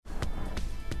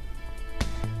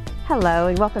Hello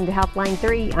and welcome to Helpline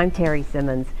 3. I'm Terry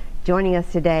Simmons. Joining us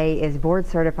today is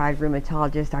board-certified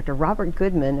rheumatologist Dr. Robert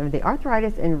Goodman of the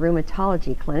Arthritis and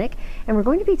Rheumatology Clinic, and we're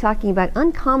going to be talking about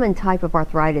uncommon type of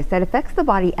arthritis that affects the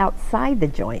body outside the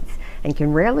joints and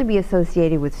can rarely be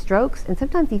associated with strokes and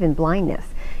sometimes even blindness.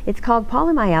 It's called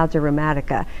Polymyalgia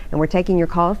Rheumatica, and we're taking your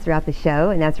calls throughout the show.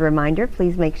 And as a reminder,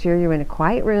 please make sure you're in a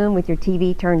quiet room with your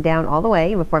TV turned down all the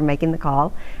way before making the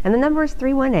call. And the number is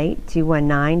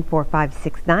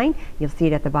 318-219-4569. You'll see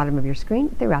it at the bottom of your screen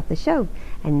throughout the show.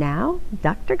 And now,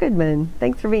 Dr. Goodman,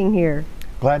 thanks for being here.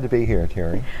 Glad to be here,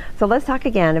 Terry. So let's talk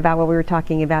again about what we were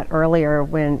talking about earlier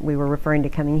when we were referring to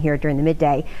coming here during the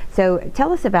midday. So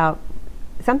tell us about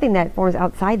something that forms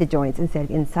outside the joints instead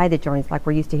of inside the joints like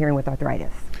we're used to hearing with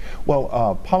arthritis.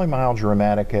 Well, polymyalgia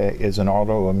rheumatica is an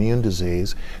autoimmune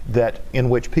disease in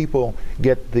which people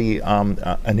get an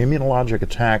immunologic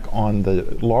attack on the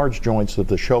large joints of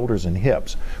the shoulders and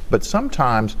hips. But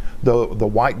sometimes the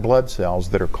white blood cells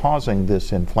that are causing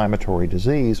this inflammatory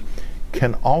disease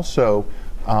can also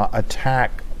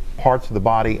attack parts of the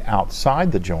body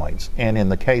outside the joints. And in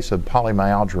the case of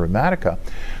polymyalgia rheumatica,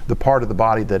 the part of the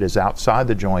body that is outside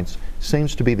the joints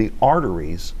seems to be the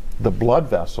arteries, the blood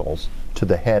vessels to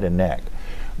the head and neck.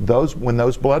 When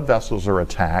those blood vessels are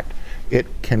attacked, it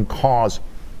can cause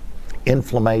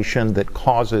inflammation that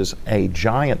causes a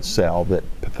giant cell that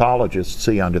pathologists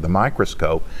see under the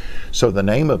microscope. So the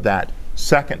name of that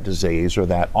second disease, or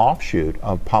that offshoot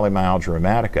of polymyalgia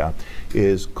rheumatica,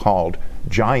 is called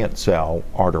Giant Cell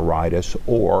Arteritis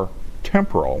or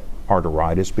temporal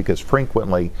arteritis, because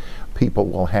frequently people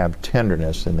will have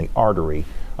tenderness in the artery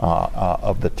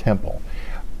of the temple.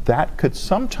 That could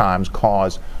sometimes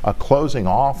cause a closing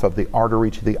off of the artery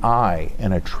to the eye,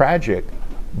 and a tragic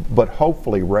but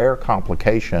hopefully rare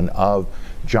complication of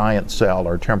giant cell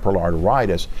or temporal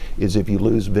arteritis is if you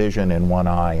lose vision in one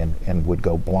eye and would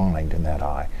go blind in that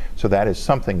eye. So that is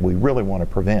something we really want to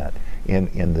prevent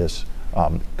in this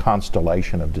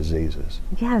constellation of diseases.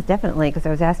 Yes, definitely, because I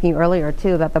was asking you earlier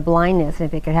too about the blindness, and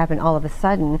if it could happen all of a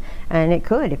sudden, and it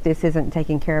could if this isn't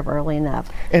taken care of early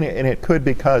enough. And it could,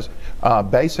 because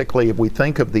basically if we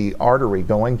think of the artery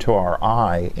going to our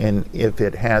eye, and if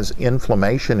it has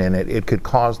inflammation in it, it could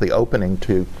cause the opening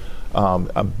to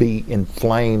be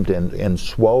inflamed and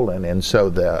swollen, and so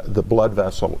the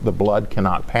blood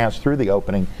cannot pass through the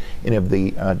opening, and if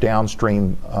the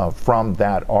downstream from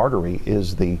that artery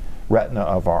is the retina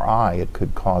of our eye, it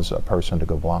could cause a person to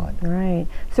go blind. Right.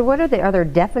 So what are the other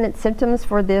definite symptoms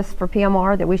for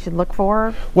PMR that we should look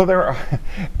for? Well, there are,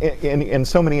 in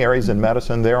so many areas in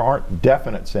medicine, there aren't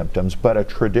definite symptoms, but a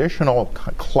traditional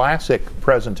classic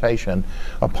presentation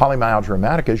of polymyalgia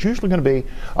rheumatica is usually going to be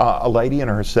a lady in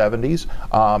her 70s.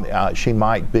 She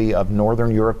might be of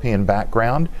Northern European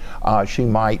background. She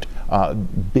might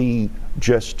be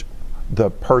just the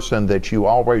person that you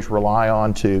always rely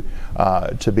on to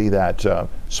be that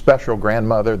special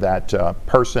grandmother, that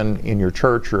person in your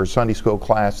church or Sunday school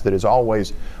class that is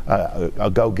always a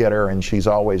go-getter, and she's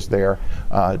always there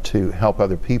to help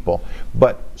other people.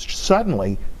 But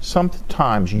suddenly,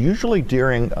 sometimes, usually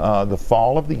during the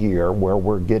fall of the year, where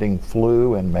we're getting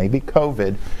flu and maybe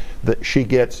COVID, that she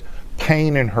gets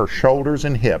pain in her shoulders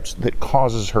and hips that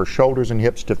causes her shoulders and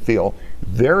hips to feel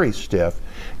very stiff,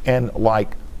 and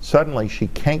like suddenly she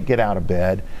can't get out of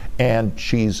bed, and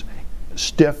she's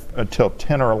stiff until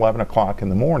 10 or 11 o'clock in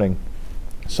the morning,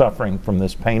 suffering from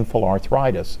this painful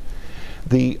arthritis.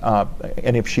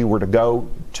 And if she were to go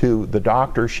to the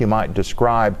doctor, she might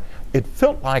describe, it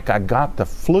felt like I got the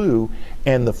flu,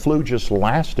 and the flu just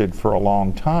lasted for a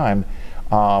long time.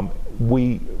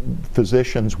 We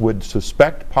physicians would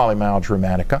suspect polymyalgia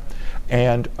rheumatica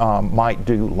and might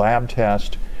do lab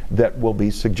tests that will be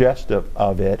suggestive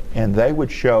of it, and they would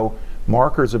show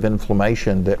markers of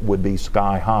inflammation that would be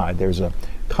sky high. There's a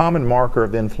common marker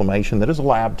of inflammation that is a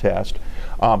lab test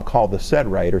called the SED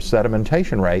rate, or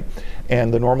sedimentation rate,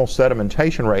 and the normal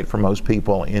sedimentation rate for most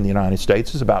people in the United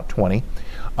States is about 20,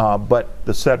 but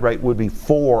the SED rate would be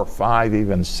 4, 5,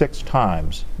 even 6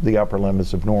 times the upper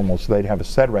limits of normal, so they'd have a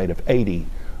SED rate of 80,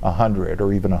 100,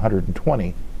 or even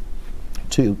 120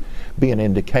 to be an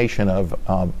indication of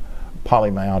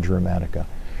polymyalgia rheumatica.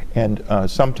 And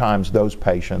sometimes those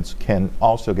patients can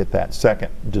also get that second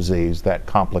disease, that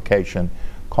complication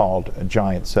called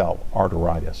giant cell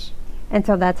arteritis. And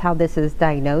so that's how this is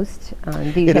diagnosed?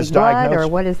 Do you take blood, or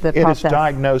what is the process? It is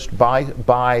diagnosed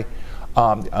by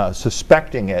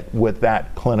suspecting it with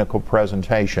that clinical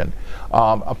presentation.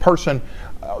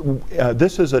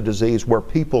 This is a disease where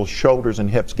people's shoulders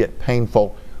and hips get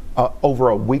painful over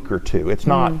a week or two. It's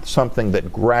not something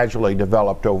that gradually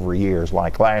developed over years.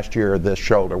 Like last year, this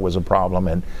shoulder was a problem,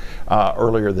 and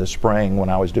earlier this spring, when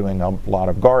I was doing a lot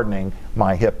of gardening,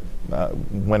 my hip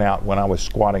went out when I was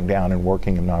squatting down and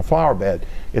working in my flower bed.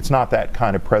 It's not that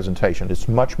kind of presentation. It's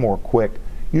much more quick,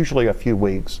 usually a few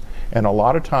weeks. And a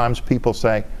lot of times people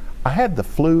say, I had the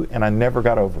flu and I never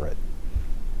got over it.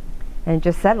 And it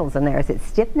just settles in there. Is it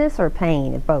stiffness or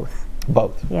pain? Both?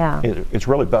 Both. Yeah. It's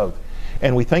really both.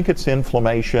 And we think it's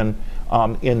inflammation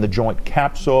in the joint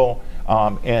capsule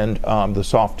and the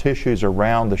soft tissues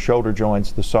around the shoulder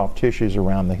joints, the soft tissues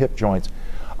around the hip joints.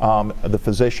 The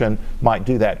physician might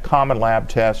do that common lab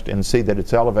test and see that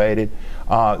it's elevated,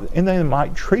 and they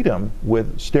might treat them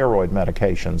with steroid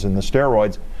medications. And the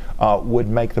steroids would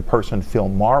make the person feel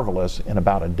marvelous in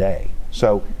about a day.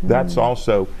 So that's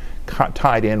also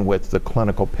tied in with the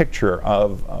clinical picture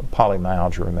of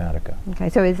polymyalgia rheumatica. Okay,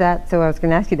 so is that, so I was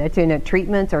going to ask you that too, no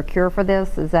treatment or cure for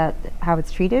this? Is that how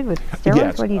it's treated with steroids?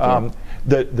 Yes. What do you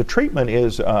do? The treatment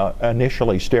is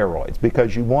initially steroids,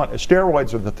 because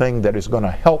steroids are the thing that is going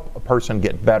to help a person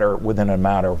get better within a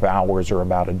matter of hours or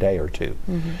about a day or two.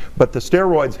 But the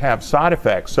steroids have side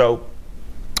effects, so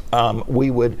we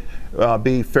would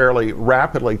be fairly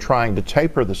rapidly trying to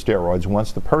taper the steroids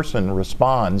once the person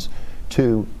responds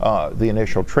to the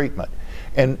initial treatment.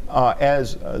 And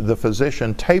as the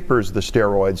physician tapers the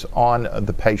steroids on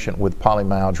the patient with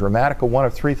polymyalgia rheumatica, one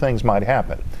of three things might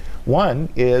happen. One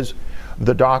is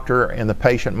the doctor and the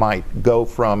patient might go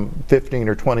from 15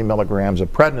 or 20 milligrams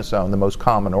of prednisone, the most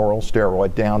common oral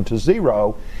steroid, down to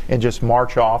 0 and just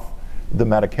march off the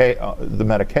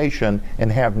medication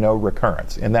and have no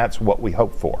recurrence. And that's what we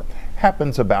hope for.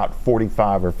 Happens about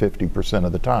 45 or 50%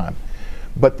 of the time.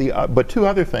 But two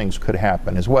other things could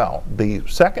happen as well. The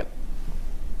second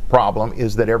problem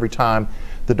is that every time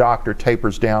the doctor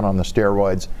tapers down on the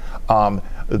steroids,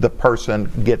 the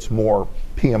person gets more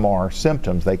PMR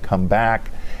symptoms. They come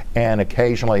back, and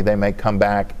occasionally they may come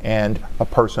back and a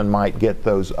person might get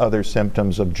those other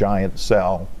symptoms of giant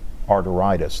cell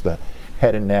arteritis, the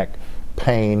head and neck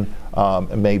pain,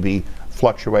 maybe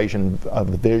fluctuation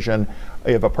of the vision.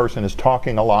 If a person is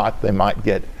talking a lot, they might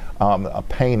get a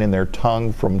pain in their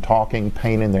tongue from talking,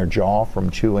 pain in their jaw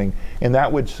from chewing, and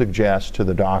that would suggest to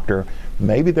the doctor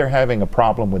maybe they're having a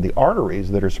problem with the arteries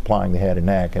that are supplying the head and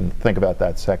neck, and think about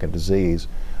that second disease,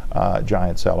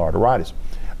 giant cell arteritis.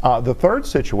 The third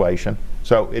situation,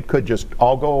 so it could just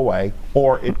all go away,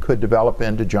 or it could develop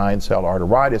into giant cell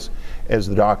arteritis as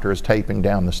the doctor is taping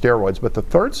down the steroids. But the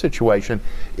third situation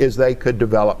is they could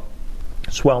develop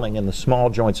swelling in the small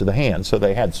joints of the hand. So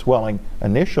they had swelling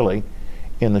initially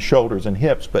in the shoulders and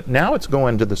hips, but now it's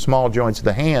going to the small joints of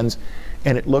the hands,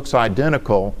 and it looks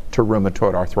identical to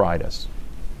rheumatoid arthritis.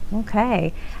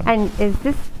 Okay, and is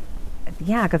this,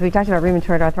 yeah, because we talked about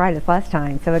rheumatoid arthritis last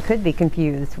time, so it could be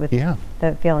confused with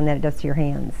the feeling that it does to your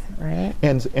hands, right?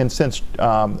 And since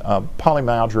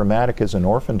polymyalgia rheumatica is an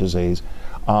orphan disease,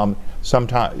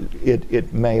 sometimes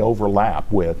it may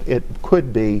overlap with, it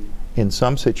could be in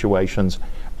some situations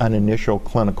an initial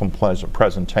clinical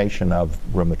presentation of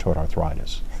rheumatoid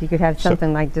arthritis. So you could have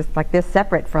something like this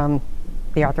separate from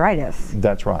the arthritis.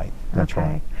 That's right. That's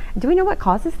right. Do we know what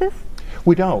causes this?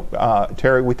 We don't,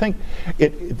 Terry. We think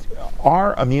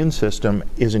our immune system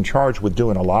is in charge with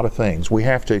doing a lot of things. We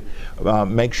have to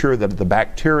make sure that the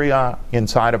bacteria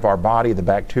inside of our body, the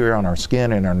bacteria on our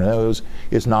skin and our nose,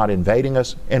 is not invading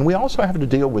us. And we also have to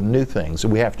deal with new things.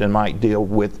 We might deal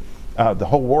with the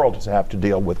whole world has have to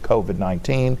deal with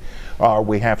COVID-19.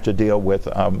 We have to deal with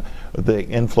the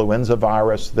influenza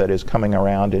virus that is coming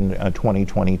around in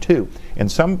 2022.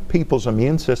 And some people's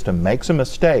immune system makes a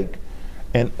mistake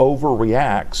and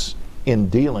overreacts in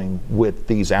dealing with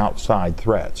these outside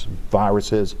threats.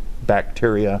 Viruses,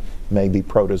 bacteria, maybe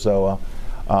protozoa,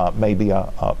 maybe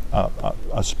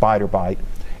a spider bite.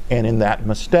 And in that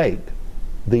mistake,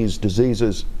 these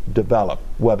diseases develop,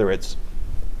 whether it's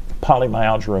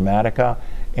polymyalgia rheumatica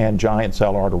and giant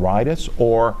cell arteritis,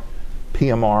 or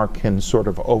PMR can sort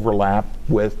of overlap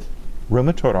with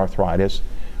rheumatoid arthritis,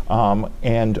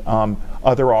 and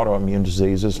other autoimmune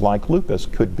diseases like lupus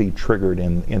could be triggered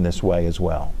in this way as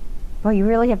well. Well, you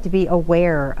really have to be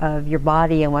aware of your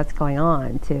body and what's going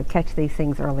on to catch these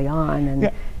things early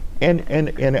on.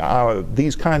 And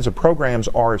these kinds of programs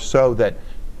are so that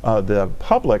the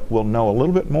public will know a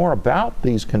little bit more about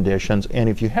these conditions, and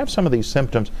if you have some of these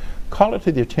symptoms, call it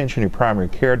to the attention of your primary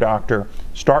care doctor.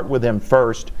 Start with them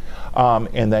first,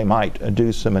 and they might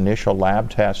do some initial lab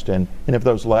tests, and if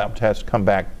those lab tests come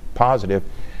back positive,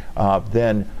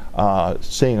 then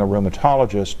seeing a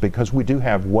rheumatologist, because we do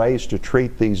have ways to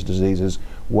treat these diseases,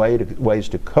 ways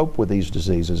to cope with these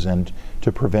diseases, and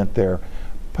to prevent their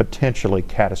potentially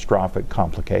catastrophic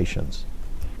complications.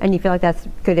 And you feel like that's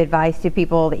good advice to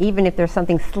people, even if there's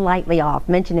something slightly off,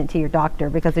 mention it to your doctor,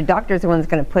 because the doctor's the one that's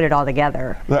going to put it all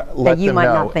together Let you them might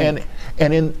know. not think.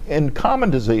 And in common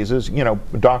diseases,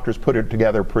 doctors put it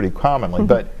together pretty commonly,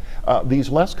 but these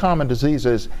less common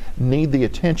diseases need the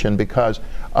attention, because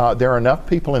there are enough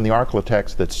people in the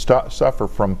Arklatex that suffer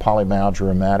from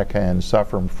polymyalgia rheumatica and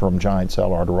suffer from giant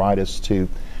cell arteritis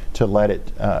to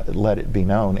let it be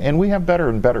known. And we have better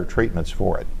and better treatments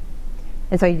for it.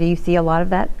 And so do you see a lot of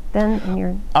that then in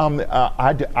your...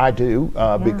 I do,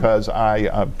 because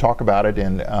I talk about it,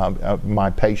 and my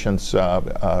patients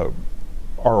are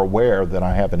aware that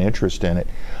I have an interest in it.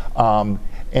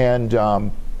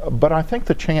 But I think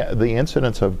the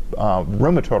incidence of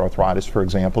rheumatoid arthritis, for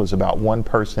example, is about 1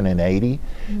 person in 80.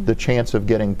 The chance of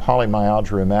getting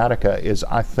polymyalgia rheumatica is,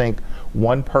 I think,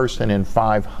 1 person in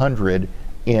 500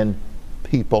 in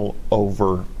people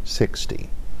over 60.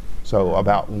 So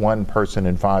about 1 person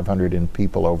in 500 in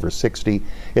people over 60.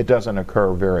 It doesn't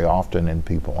occur very often in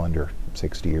people under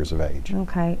 60 years of age.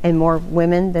 Okay. And more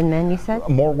women than men, you said?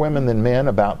 More women than men,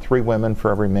 about 3 women for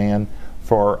every man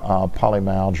for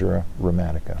polymyalgia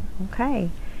rheumatica. Okay.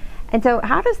 And so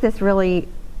how does this really,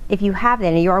 if you have that,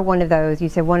 and you are one of those, you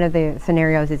said one of the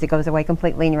scenarios is it goes away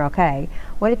completely and you're okay.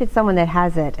 What if it's someone that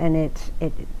has it, and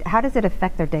how does it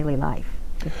affect their daily life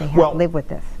if they have to live with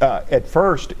this? At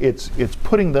first, it's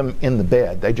putting them in the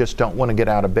bed. They just don't want to get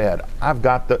out of bed. I've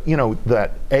got that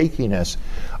achiness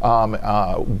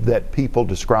that people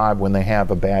describe when they have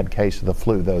a bad case of the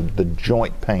flu, the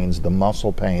joint pains, the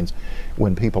muscle pains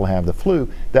when people have the flu.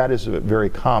 That is very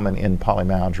common in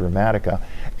polymyalgia rheumatica.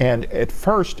 And at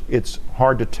first, it's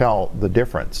hard to tell the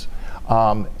difference.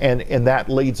 And that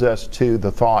leads us to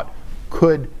the thought,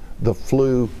 could the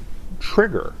flu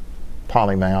trigger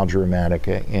polymyalgia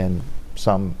rheumatica in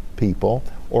some people,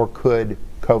 or could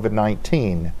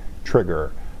COVID-19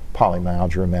 trigger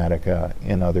polymyalgia rheumatica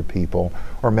in other people?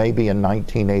 Or maybe in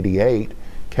 1988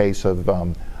 case of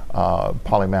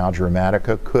polymyalgia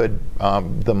rheumatica, could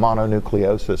the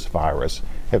mononucleosis virus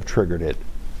have triggered it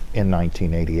in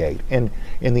 1988? And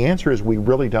the answer is we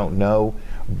really don't know,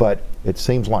 but it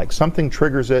seems like something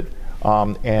triggers it.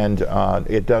 And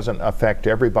it doesn't affect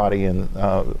everybody in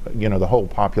the whole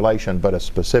population, but a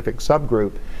specific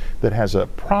subgroup that has a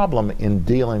problem in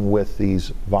dealing with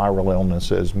these viral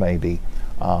illnesses maybe,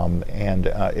 and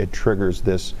it triggers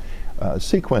this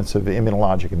sequence of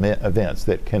immunologic events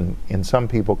that can, in some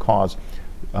people, cause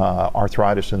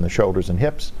arthritis in the shoulders and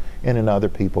hips, and in other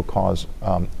people cause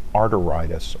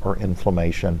arteritis or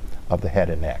inflammation of the head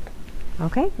and neck.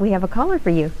 Okay, we have a caller for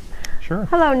you. Sure.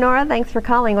 Hello, Nora. Thanks for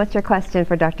calling. What's your question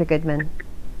for Dr. Goodman?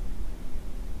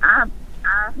 I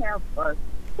have a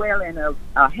swelling of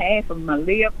half of my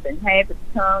lips and half of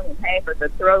the tongue and half of the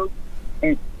throat,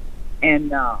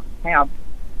 and have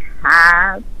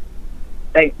hives.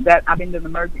 I've been to the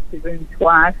emergency room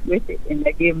twice with it, and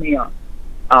they give me a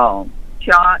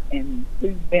shot and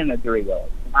 2 Benadryl.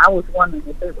 I was wondering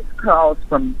if it was caused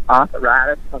from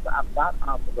arthritis, because I've got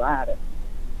arthritis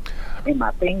in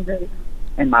my fingers,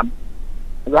 and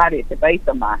right at the base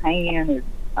of my hand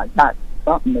I got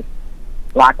something that's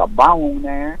like a bone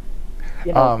there,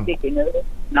 sticking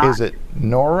up. Is it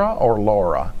Nora or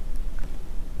Laura?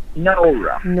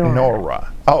 Nora.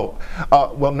 Nora. Oh,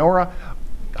 well, Nora,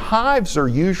 hives are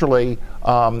usually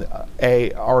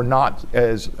are not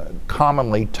as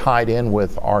commonly tied in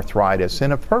with arthritis,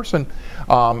 and a person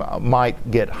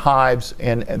might get hives,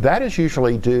 and that is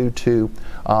usually due to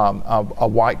a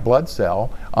white blood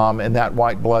cell, and that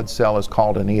white blood cell is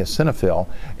called an eosinophil,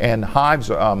 and hives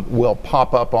will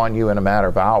pop up on you in a matter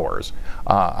of hours.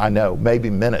 I know, maybe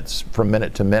minutes, from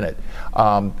minute to minute.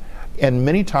 And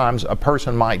many times a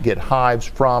person might get hives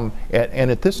from, and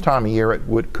at this time of year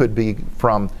it could be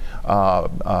from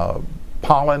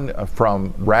pollen,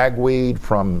 from ragweed,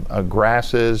 from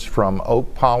grasses, from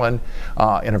oak pollen,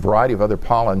 and a variety of other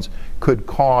pollens could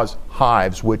cause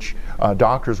hives, which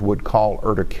doctors would call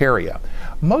urticaria.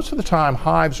 Most of the time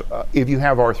hives, if you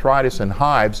have arthritis and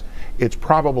hives, it's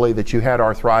probably that you had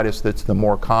arthritis that's the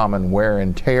more common wear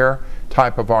and tear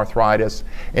type of arthritis,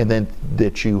 and then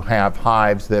that you have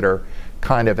hives that are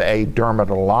kind of a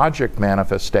dermatologic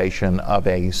manifestation of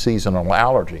a seasonal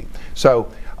allergy.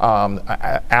 So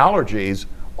allergies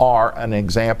are an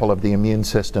example of the immune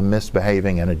system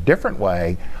misbehaving in a different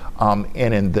way, and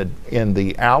in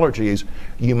the allergies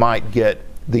you might get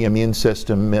the immune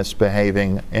system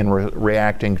misbehaving and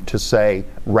reacting to, say,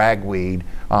 ragweed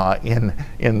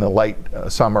in the late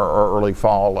summer or early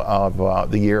fall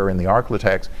of the year in the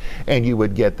Arklatex, and you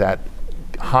would get that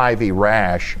hivey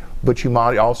rash. But you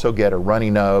might also get a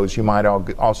runny nose, you might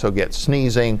also get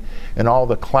sneezing, and all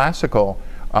the classical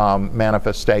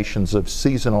manifestations of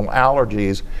seasonal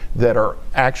allergies that are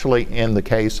actually, in the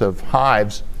case of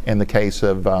hives, in the case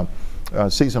of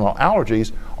seasonal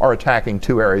allergies, are attacking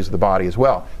two areas of the body as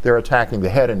well. They're attacking the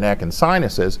head and neck and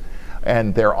sinuses,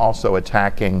 and they're also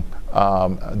attacking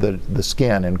the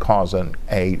skin and causing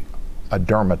a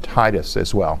dermatitis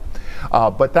as well.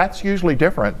 But that's usually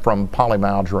different from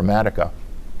polymyalgia rheumatica.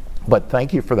 But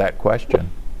thank you for that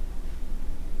question.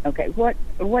 Okay, what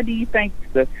do you think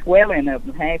the swelling of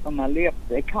half of my lips,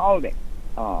 they called it,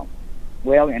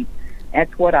 and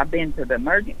that's what I've been to the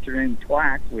emergency room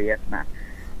twice with, my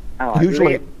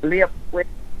Usually, lip with.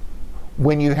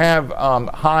 When you have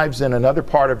hives in another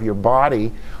part of your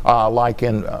body, like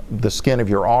in the skin of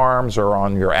your arms or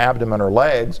on your abdomen or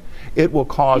legs, it will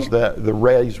cause the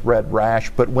raised red rash.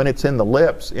 But when it's in the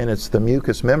lips and it's the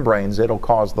mucous membranes, it'll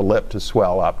cause the lip to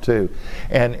swell up too.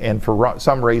 And for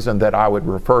some reason that I would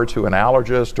refer to an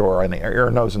allergist or an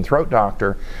ear, nose, and throat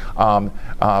doctor,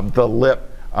 the lip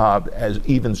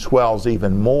even swells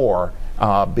even more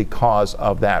because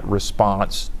of that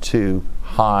response to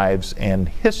hives and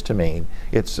histamine.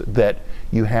 It's that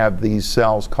you have these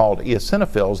cells called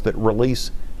eosinophils that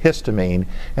release histamine,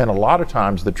 and a lot of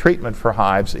times the treatment for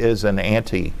hives is an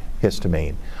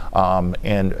antihistamine,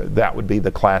 and that would be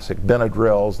the classic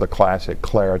Benadryls, the classic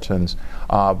Claritins,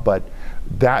 but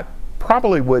that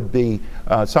probably would be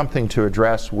something to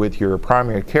address with your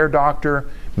primary care doctor,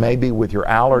 maybe with your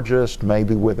allergist,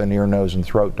 maybe with an ear, nose, and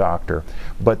throat doctor.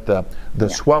 But the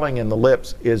swelling in the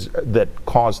lips that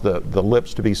cause the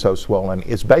lips to be so swollen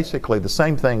is basically the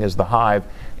same thing as the hive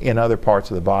in other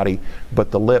parts of the body, but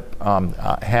the lip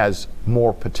has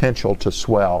more potential to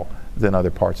swell than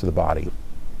other parts of the body.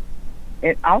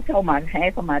 It also,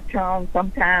 half of my tongue,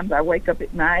 sometimes I wake up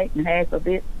at night and half of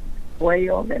it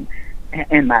swells,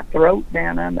 and my throat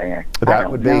down under there. That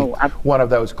would be one of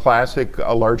those classic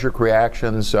allergic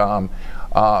reactions going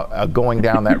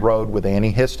down that road with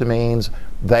antihistamines.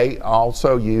 They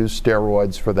also use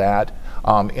steroids for that.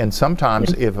 And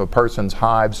sometimes if a person's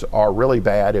hives are really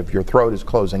bad, if your throat is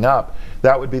closing up,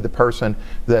 that would be the person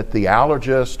that the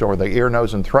allergist or the ear,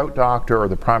 nose, and throat doctor or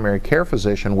the primary care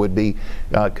physician would be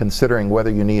considering whether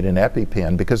you need an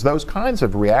EpiPen, because those kinds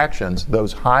of reactions,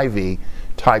 those hivey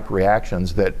type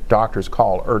reactions that doctors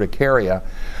call urticaria,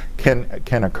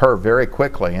 can occur very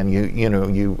quickly. And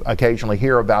you occasionally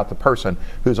hear about the person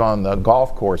who's on the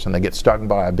golf course and they get stung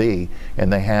by a bee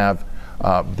and they have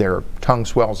their tongue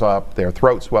swells up, their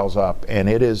throat swells up, and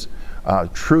it is a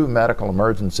true medical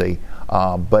emergency,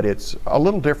 but it's a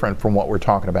little different from what we're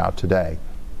talking about today.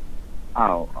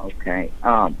 Oh, okay.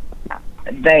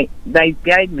 They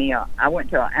gave me I went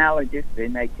to an allergist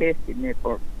and they tested me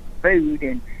for food,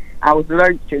 and I was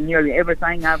allergic to nearly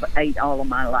everything I've ate all of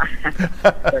my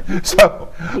life. So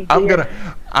I'm gonna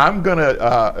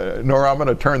Nora, I'm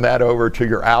gonna turn that over to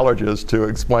your allergist to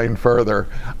explain further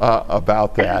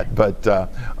about that. But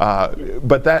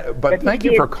thank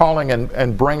you for calling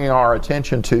and bringing our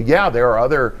attention to, there are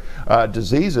other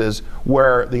diseases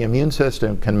where the immune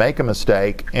system can make a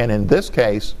mistake, and in this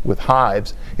case with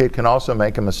hives, it can also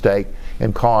make a mistake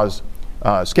and cause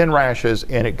skin rashes,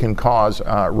 and it can cause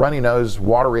runny nose,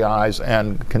 watery eyes,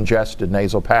 and congested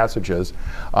nasal passages.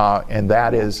 And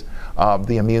that is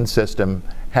the immune system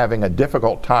having a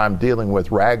difficult time dealing with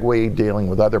ragweed, dealing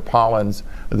with other pollens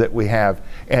that we have.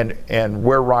 And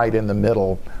we're right in the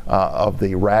middle of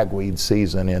the ragweed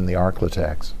season in the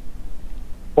Arklatex.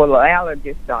 Well, the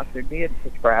allergist doctor did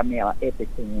prescribe me an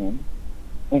EpiPen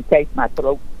in case my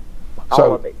throat,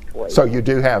 all of it swelled. So you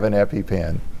do have an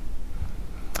EpiPen.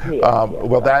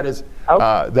 Well, that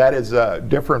is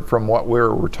different from what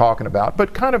we're talking about,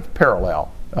 but kind of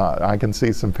parallel. I can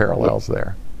see some parallels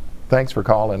there. Thanks for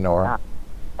calling, Nora.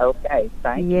 Okay,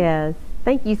 thank you. Yes,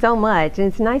 thank you so much. And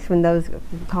it's nice when those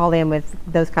call in with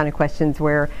those kind of questions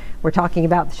where we're talking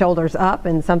about the shoulders up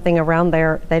and something around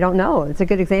there they don't know. It's a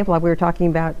good example of we were talking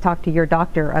about, talk to your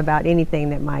doctor about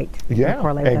anything that might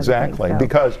correlate with exactly, other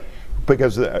things,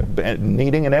 because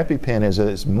needing an EpiPen is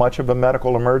as much of a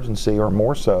medical emergency or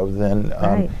more so than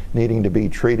needing to be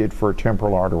treated for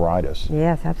temporal arteritis.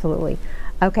 Yes, absolutely.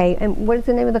 Okay, and what is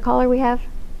the name of the caller we have?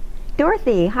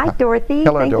 Dorothy. Hi, Dorothy.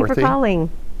 Hello, Thank Dorothy. you for calling.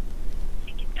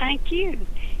 Thank you.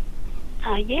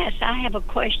 Yes, I have a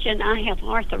question. I have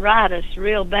arthritis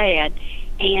real bad,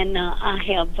 and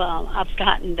I've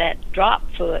gotten that drop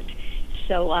foot,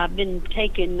 so I've been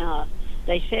taking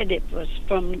they said it was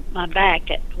from my back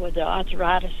with the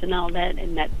arthritis and all that,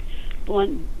 and that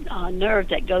one nerve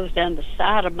that goes down the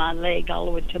side of my leg all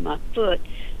the way to my foot.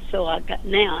 So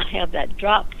now I have that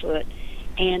drop foot,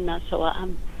 and so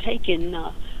I'm taking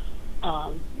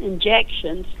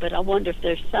injections, but I wonder if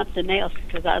there's something else,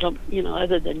 because I don't,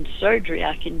 other than surgery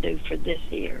I can do for this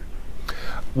here.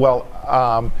 Well,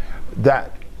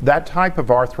 that type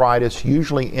of arthritis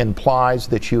usually implies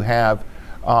that you have,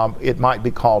 it might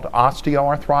be called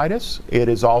osteoarthritis. It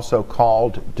is also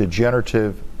called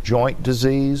degenerative joint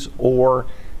disease or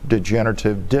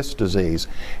degenerative disc disease,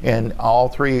 and all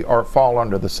three fall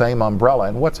under the same umbrella.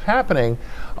 And what's happening,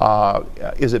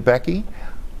 is it Becky?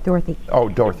 Dorothy. Oh,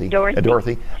 Dorothy.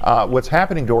 Dorothy. What's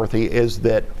happening, Dorothy, is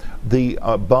that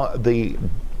the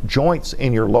joints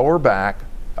in your lower back,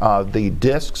 the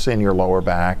discs in your lower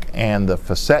back, and the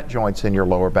facet joints in your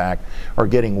lower back are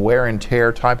getting wear and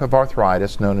tear type of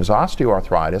arthritis known as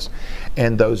osteoarthritis,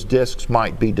 and those discs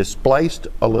might be displaced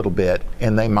a little bit,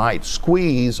 and they might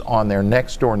squeeze on their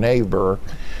next door neighbor,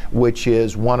 which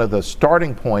is one of the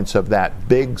starting points of that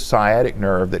big sciatic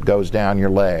nerve that goes down your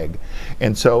leg.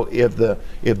 And so if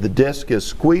the disc is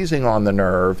squeezing on the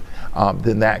nerve,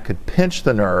 then that could pinch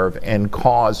the nerve and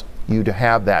cause you to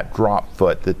have that drop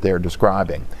foot that they're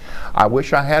describing. I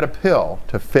wish I had a pill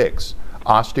to fix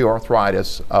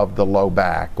osteoarthritis of the low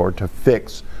back or to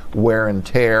fix wear and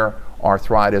tear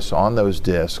arthritis on those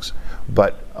discs,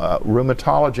 but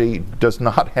rheumatology does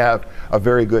not have a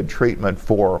very good treatment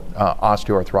for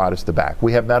osteoarthritis of the back.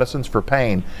 We have medicines for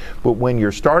pain, but when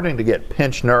you're starting to get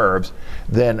pinched nerves,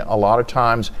 then a lot of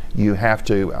times you have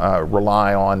to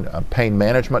rely on pain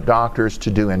management doctors to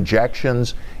do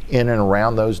injections in and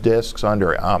around those discs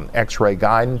under x-ray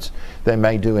guidance. They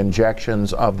may do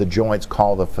injections of the joints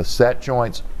called the facet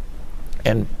joints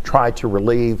and try to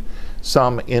relieve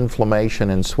some inflammation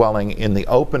and swelling in the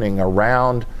opening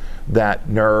around that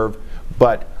nerve.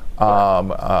 But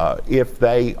if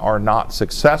they are not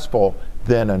successful,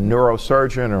 then a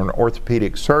neurosurgeon or an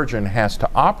orthopedic surgeon has to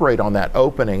operate on that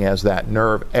opening as that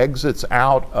nerve exits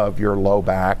out of your low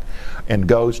back and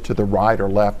goes to the right or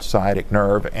left sciatic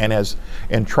nerve,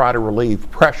 and try to relieve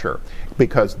pressure,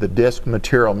 because the disc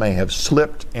material may have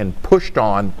slipped and pushed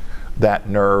on that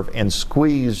nerve and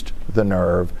squeezed the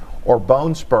nerve, or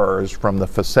bone spurs from the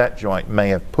facet joint may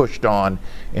have pushed on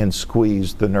and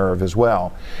squeezed the nerve as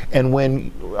well. And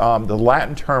when the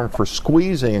Latin term for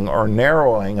squeezing or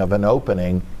narrowing of an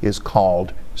opening is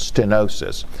called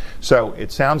stenosis. So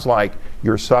it sounds like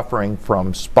you're suffering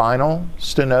from spinal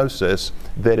stenosis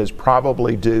that is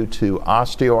probably due to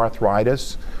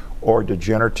osteoarthritis or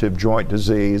degenerative joint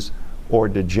disease or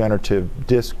degenerative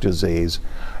disc disease.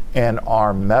 And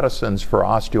our medicines for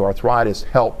osteoarthritis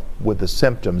help with the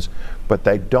symptoms, but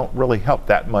they don't really help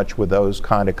that much with those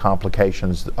kind of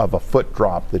complications of a foot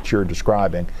drop that you're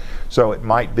describing. So it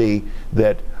might be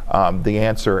that the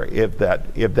answer, if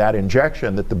that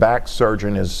injection that the back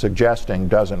surgeon is suggesting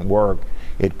doesn't work,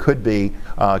 it could be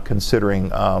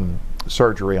considering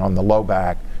surgery on the low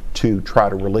back to try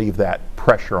to relieve that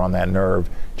pressure on that nerve,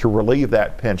 to relieve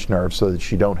that pinched nerve so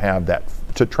that you don't have that,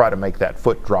 to try to make that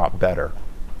foot drop better.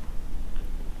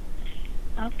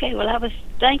 Okay, well,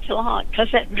 thanks a lot,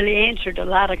 because that really answered a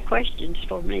lot of questions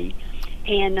for me.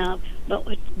 And but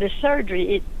with the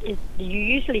surgery, do you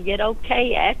usually get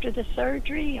okay after the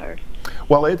surgery, or?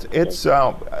 Well, it is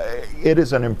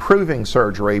an improving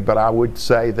surgery, but I would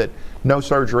say that no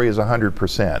surgery is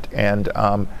 100%. And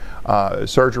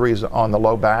surgeries on the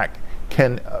low back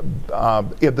can,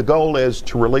 if the goal is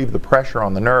to relieve the pressure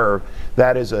on the nerve,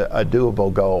 that is a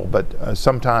doable goal. But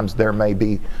sometimes there may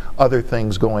be other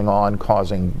things going on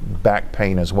causing back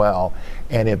pain as well.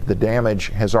 And if the damage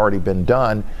has already been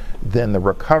done, then the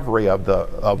recovery of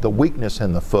the weakness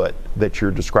in the foot that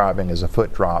you're describing as a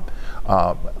foot drop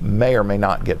may or may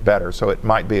not get better. So it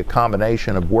might be a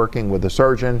combination of working with the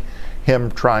surgeon, him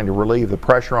trying to relieve the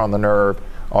pressure on the nerve,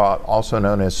 also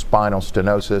known as spinal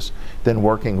stenosis, then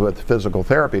working with physical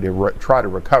therapy to try to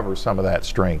recover some of that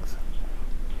strength.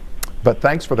 But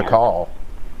thanks for the call.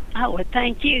 Oh, well,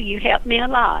 thank you. You helped me a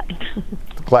lot.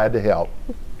 Glad to help.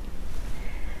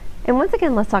 And once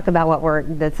again, let's talk about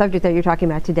the subject that you're talking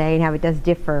about today and how it does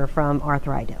differ from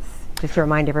arthritis, just to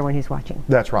remind everyone who's watching.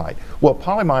 That's right. Well,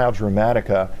 polymyalgia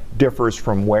rheumatica differs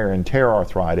from wear and tear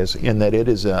arthritis in that it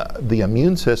is the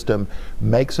immune system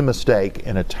makes a mistake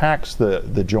and attacks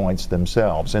the joints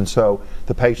themselves. And so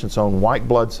the patient's own white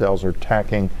blood cells are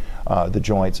attacking the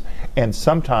joints, and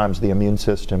sometimes the immune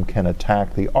system can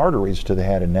attack the arteries to the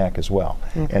head and neck as well.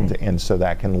 Okay. And so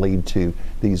that can lead to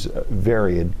these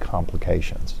varied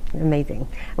complications. Amazing.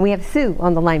 And we have Sue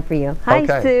on the line for you. Hi,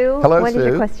 okay. Sue. Hello, What Sue. is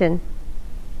your question?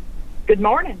 Good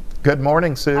morning. Good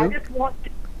morning, Sue. I just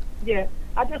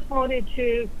wanted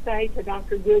to say to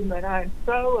Dr. Goodman, I'm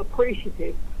so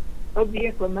appreciative of the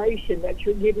information that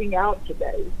you're giving out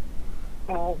today.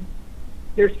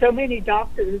 There's so many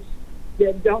doctors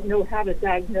that don't know how to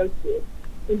diagnose it.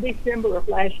 In December of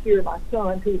last year, my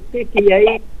son, who's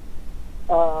 58,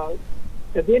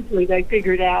 eventually they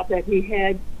figured out that he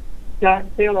had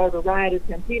giant cell arteritis,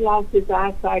 and he lost his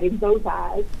eyesight in both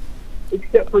eyes,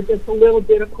 except for just a little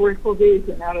bit of peripheral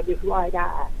vision out of his right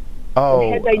eye. Oh,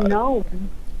 and had they known...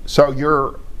 So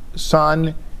your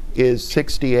son is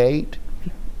 68,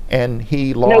 and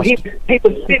he lost... No, he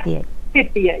was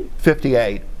 58.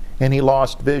 58, and he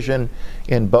lost vision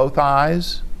in both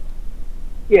eyes?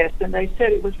 Yes, and they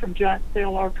said it was from giant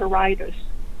cell arteritis.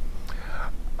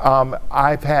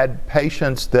 I've had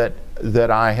patients that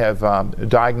I have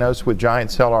diagnosed with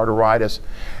giant cell arteritis,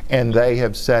 and they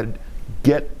have said,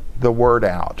 get the word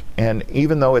out. And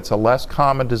even though it's a less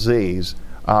common disease,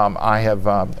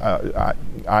 I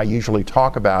usually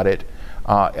talk about it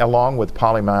along with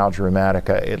polymyalgia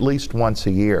rheumatica at least once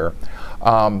a year.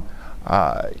 Ashton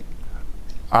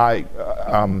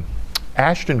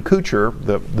Kutcher,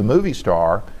 the movie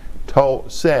star,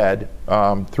 said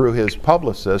through his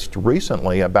publicist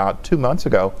recently, about 2 months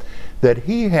ago, that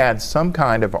he had some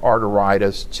kind of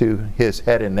arteritis to his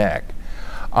head and neck.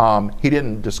 He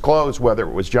didn't disclose whether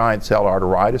it was giant cell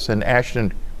arteritis, and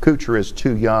Ashton Kutcher is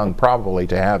too young probably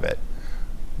to have it.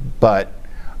 But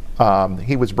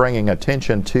he was bringing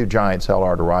attention to giant cell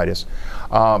arteritis.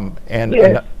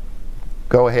 Yes.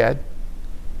 Go ahead.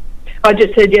 I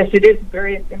just said, yes, it is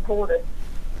very important.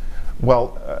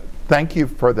 Well, thank you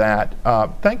for that.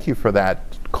 Thank you for that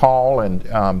call, and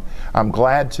I'm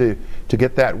glad to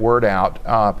get that word out.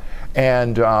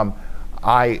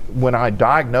 When I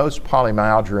diagnose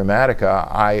polymyalgia rheumatica,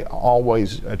 I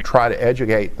always try to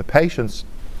educate the patients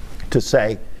to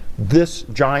say, this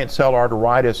giant cell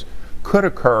arteritis could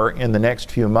occur in the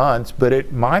next few months, but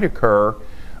it might occur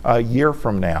a year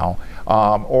from now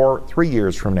or 3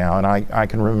 years from now. And I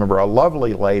can remember a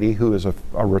lovely lady who is a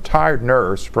retired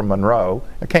nurse from Monroe.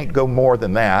 I can't go more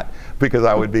than that because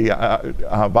I would be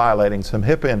violating some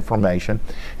HIPAA information.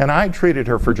 And I treated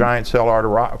her for giant cell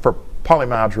arteritis, for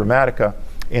polymyalgia rheumatica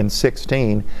in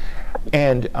 16.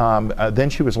 And then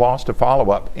she was lost to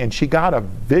follow-up, and she got a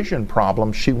vision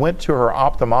problem. She went to her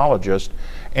ophthalmologist,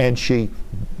 and she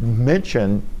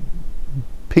mentioned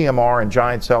PMR and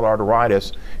giant cell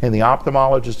arteritis, and the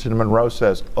ophthalmologist in Monroe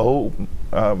says, oh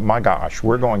my gosh,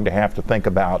 we're going to have to think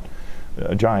about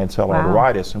giant cell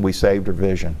arteritis, and we saved her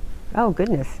vision. Oh,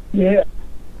 goodness. Yeah.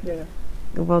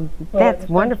 Well, that's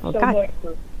wonderful. Thank you so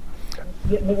much for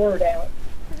getting the word out.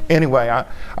 Anyway,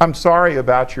 I'm sorry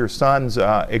about your son's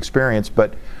experience,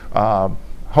 but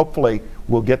hopefully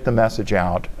we'll get the message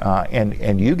out,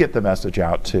 and you get the message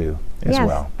out too as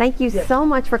well. Thank you so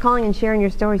much for calling and sharing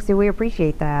your story, Sue. We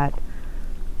appreciate that.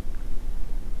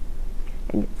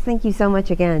 And thank you so much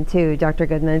again to Dr.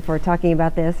 Goodman for talking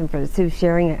about this, and for Sue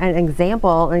sharing an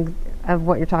example of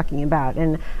what you're talking about.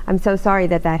 And I'm so sorry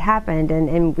that happened,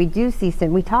 and we do see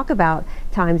we talk about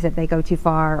times that they go too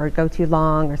far or go too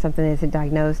long or something that isn't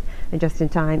diagnosed and just in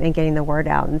time, and getting the word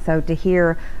out. And so to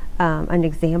hear an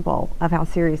example of how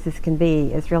serious this can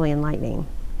be is really enlightening.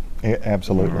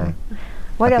 Absolutely. Yeah.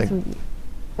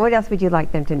 What else would you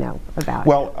like them to know about?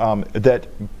 Well, that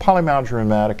polymyalgia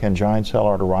rheumatica and giant cell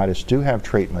arteritis do have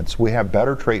treatments. We have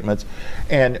better treatments,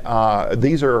 and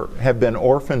these have been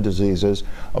orphan diseases,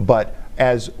 but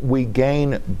as we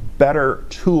gain better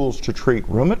tools to treat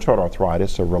rheumatoid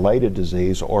arthritis, a related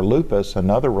disease, or lupus,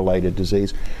 another related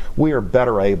disease, we are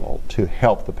better able to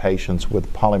help the patients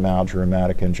with polymyalgia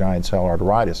rheumatica and giant cell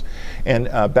arteritis. And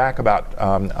back about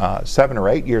 7 or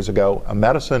 8 years ago, a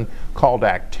medicine called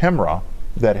Actemra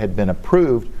that had been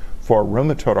approved for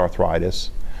rheumatoid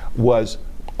arthritis was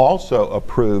also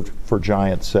approved for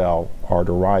giant cell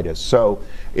arteritis. So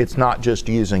it's not just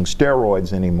using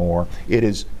steroids anymore. It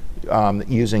is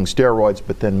using steroids,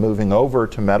 but then moving over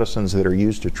to medicines that are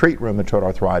used to treat rheumatoid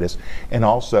arthritis. And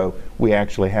also, we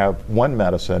actually have one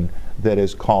medicine that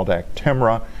is called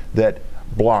Actemra that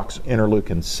blocks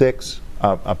interleukin 6,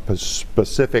 a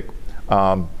specific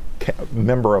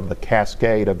member of the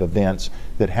cascade of events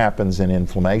that happens in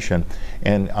inflammation.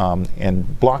 And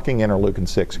blocking interleukin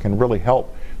 6 can really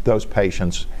help those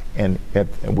patients, and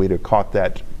if we'd have caught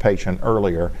that patient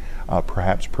earlier,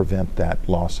 perhaps prevent that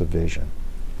loss of vision.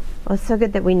 Well, it's so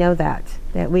good that we know that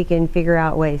we can figure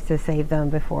out ways to save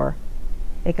them before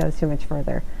it goes too much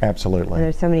further. Absolutely. And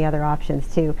there's so many other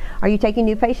options too. Are you taking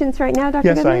new patients right now, Dr.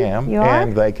 Yes, Goodman? I am. You are?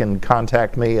 And they can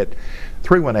contact me at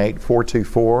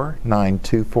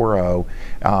 318-424-9240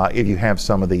 if you have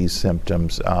some of these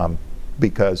symptoms,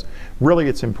 because really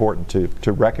it's important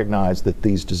to recognize that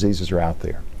these diseases are out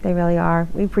there. They really are.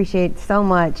 We appreciate so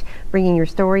much bringing your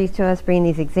stories to us, bringing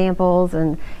these examples,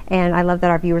 and I love that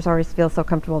our viewers always feel so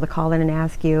comfortable to call in and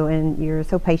ask you, and you're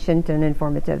so patient and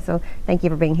informative. So thank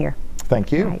you for being here.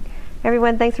 Thank you. All right.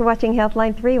 Everyone, thanks for watching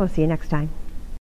Healthline 3. We'll see you next time.